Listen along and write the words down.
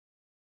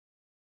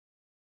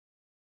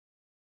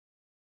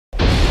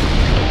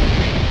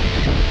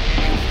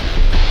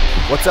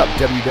What's up,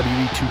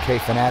 WWE 2K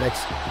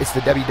fanatics? It's the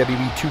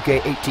WWE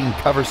 2K18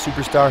 cover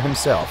superstar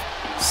himself,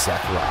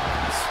 Seth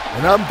Rollins.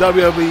 And I'm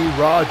WWE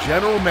Raw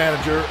General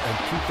Manager and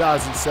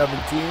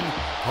 2017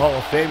 Hall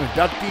of Fame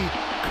inductee,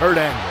 Kurt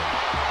Angle.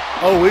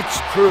 Oh,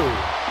 it's true.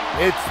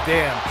 It's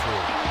damn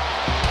true.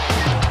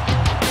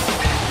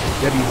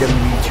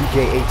 WWE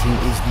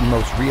 2K18 is the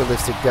most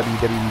realistic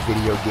WWE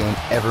video game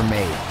ever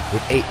made,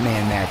 with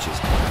 8-man matches,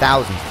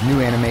 thousands of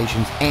new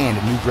animations, and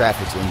a new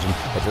graphics engine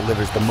that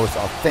delivers the most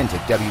authentic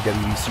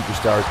WWE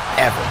superstars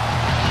ever.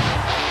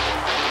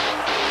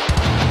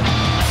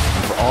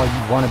 And for all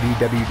you wannabe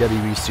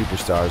WWE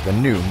superstars, the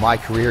new My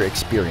Career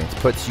experience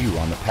puts you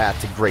on the path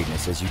to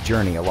greatness as you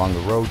journey along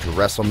the road to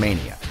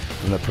WrestleMania.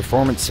 From the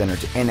Performance Center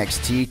to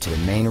NXT to the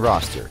main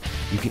roster,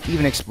 you can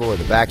even explore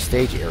the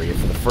backstage area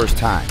for the first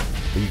time,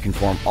 where you can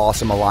form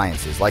awesome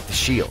alliances like The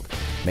Shield,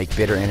 make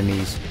bitter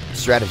enemies,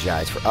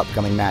 strategize for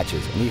upcoming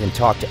matches, and even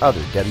talk to other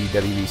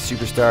WWE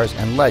superstars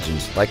and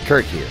legends like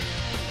Kurt here.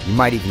 You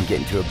might even get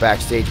into a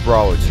backstage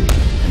brawl or two,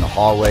 in the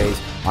hallways,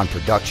 on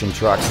production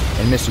trucks,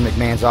 in Mr.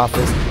 McMahon's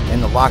office,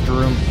 in the locker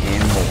room,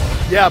 and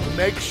more. Yeah, but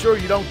make sure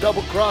you don't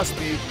double-cross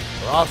me,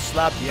 or I'll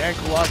slap the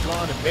ankle lock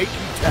on and make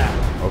you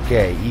tap.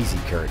 Okay, easy,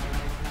 Kurt.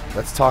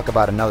 Let's talk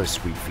about another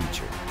sweet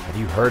feature. Have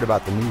you heard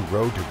about the new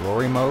Road to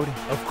Glory mode?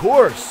 Of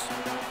course.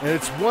 And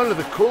it's one of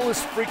the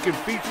coolest freaking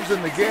features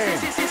in the game.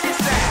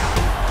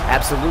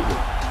 Absolutely.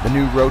 The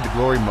new Road to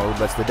Glory mode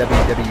lets the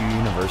WWE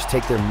Universe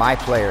take their My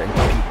Player and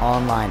compete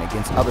online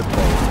against other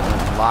players to earn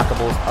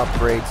unlockables,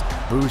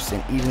 upgrades, boosts,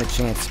 and even a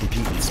chance to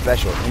compete in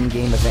special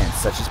in-game events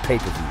such as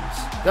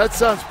pay-per-views. That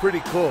sounds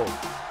pretty cool.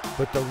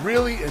 But to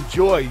really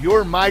enjoy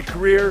your My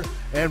Career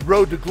and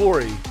Road to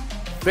Glory,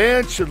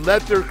 fans should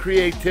let their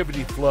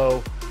creativity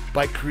flow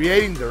by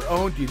creating their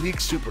own unique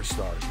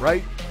superstars,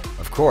 right?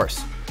 Of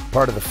course.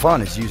 Part of the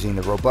fun is using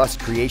the robust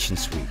creation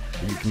suite,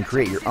 where you can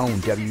create your own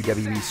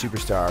WWE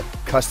superstar,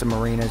 custom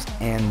arenas,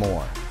 and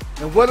more.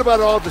 And what about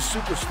all the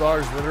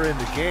superstars that are in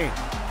the game?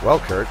 Well,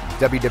 Kurt,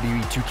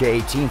 WWE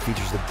 2K18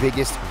 features the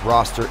biggest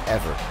roster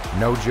ever.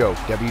 No joke,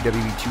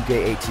 WWE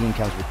 2K18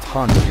 comes with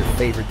tons of your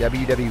favorite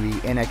WWE,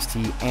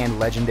 NXT, and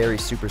legendary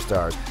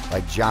superstars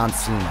like John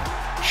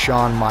Cena,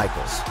 Shawn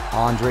Michaels,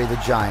 Andre the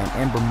Giant,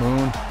 Ember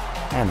Moon,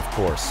 and of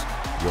course,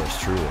 yours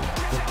truly.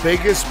 The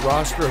biggest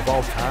roster of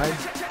all time?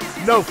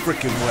 No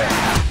freaking way.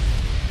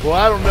 Well,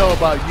 I don't know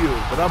about you,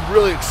 but I'm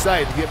really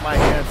excited to get my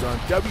hands on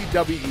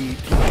WWE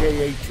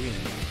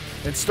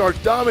 2K18 and start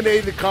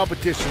dominating the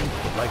competition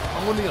like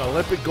only an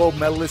Olympic gold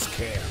medalist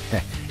can.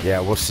 Yeah,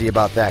 we'll see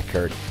about that,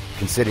 Kurt.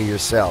 Consider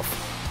yourself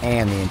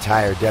and the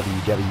entire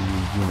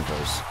WWE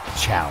Universe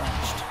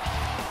challenged.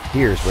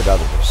 Here's what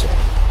others are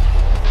saying.